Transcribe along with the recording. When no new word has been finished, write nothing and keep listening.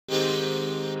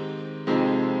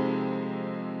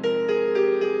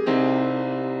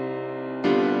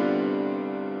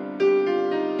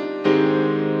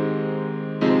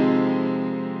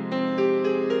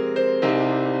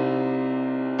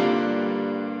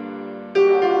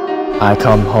I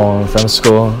come home from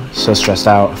school, so stressed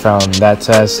out from that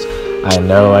test. I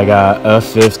know I got a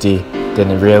 50,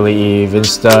 didn't really even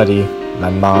study.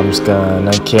 My mom's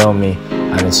gonna kill me,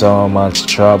 I'm in so much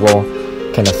trouble.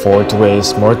 Can't afford to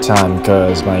waste more time,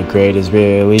 cause my grade is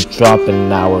really dropping.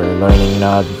 Now we're learning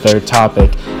another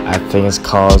topic, I think it's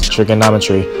called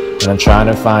trigonometry. When I'm trying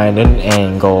to find an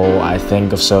angle, I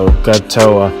think of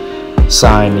SOHCAHTOA.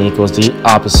 Sine equals the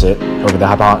opposite over the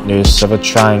hypotenuse of a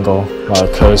triangle, while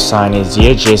cosine is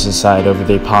the adjacent side over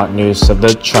the hypotenuse of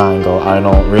the triangle. I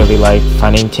don't really like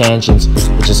finding tangents,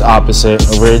 which is opposite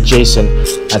over adjacent,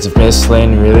 as if Miss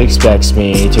Lynn really expects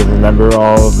me to remember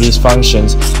all of these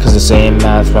functions, cause the same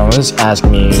math problem is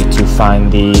asking me to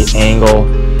find the angle.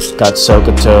 Got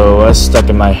SOHCAHTOA stuck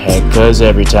in my head, cause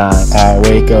every time I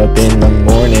wake up in the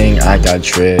morning, I got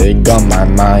trig on my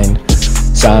mind.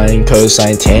 Sine,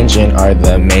 cosine, tangent are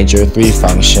the major three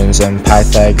functions, and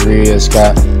Pythagoras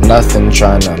got nothing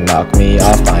trying to knock me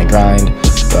off my grind.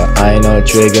 But I know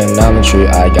trigonometry,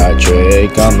 I got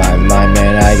trig on my mind,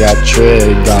 man, I got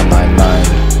trig on my mind.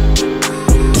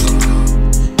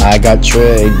 I got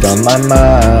trig on my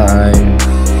mind.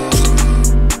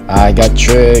 I got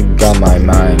trig on my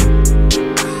mind.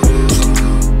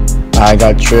 I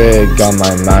got trig on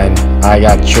my mind. I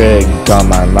got trig on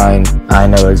my mind. I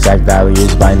know exact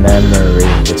values by memory,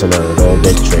 it's a little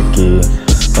bit tricky,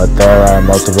 but there are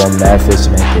multiple methods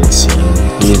to make it seem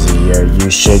easier. You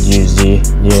should use the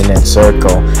unit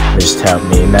circle, which to help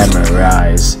me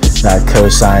memorize that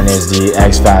cosine is the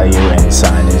x value and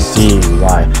sine is the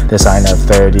y. The sine of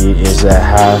 30 is a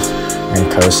half,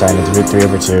 and cosine is root 3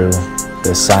 over 2.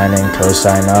 The sine and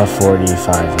cosine of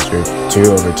 45 is root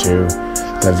 2 over 2.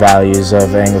 The values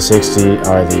of angle 60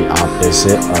 are the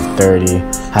opposite of 30.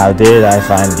 How did I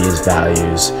find these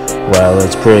values? Well,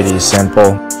 it's pretty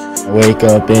simple. I wake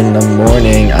up in the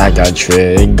morning, I got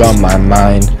trig on my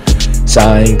mind.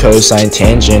 Sine, cosine,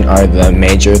 tangent are the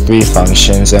major three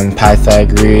functions, and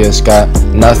Pythagoras got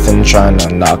nothing trying to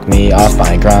knock me off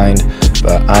my grind.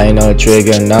 But I know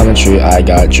trigonometry, I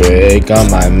got trig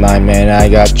on my mind, man, I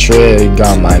got trig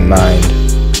on my mind.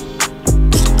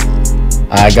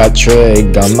 I got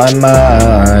trig on my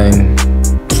mind.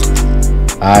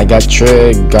 I got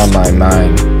trig on my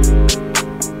mind.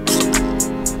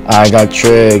 I got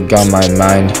trig on my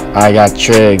mind. I got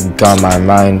trig on my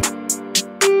mind.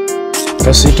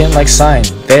 Cosecant like sine,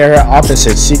 they are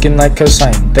opposites. Secant like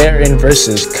cosine, they are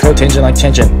inverses. Cotangent like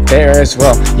tangent, they are as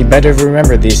well. You better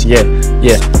remember these, yeah.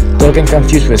 Don't get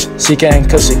confused with secant and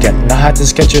cosecant. Know how to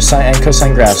sketch your sine and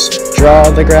cosine graphs.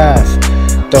 Draw the graph.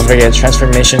 Don't forget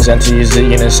transformations and to use the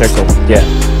unit circle, yeah.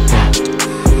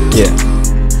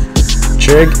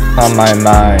 Trig on my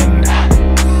mind.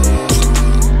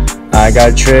 I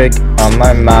got trig on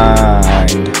my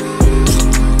mind.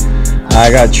 I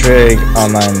got trig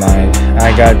on my mind.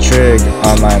 I got trig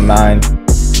on my mind.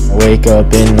 Wake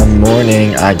up in the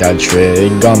morning, I got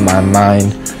trig on my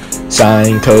mind.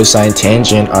 Sine, cosine,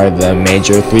 tangent are the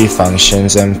major three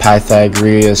functions, and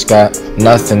Pythagoras got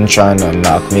nothing trying to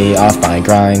knock me off my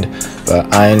grind.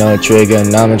 But I know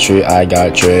trigonometry, I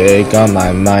got trig on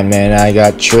my mind, man, I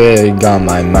got trig on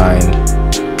my mind.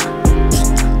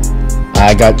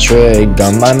 I got trig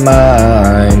on my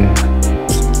mind.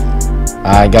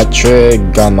 I got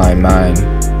trig on my mind.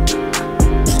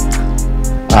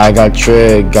 I got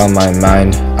trig on my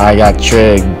mind. I got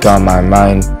trig on my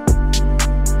mind.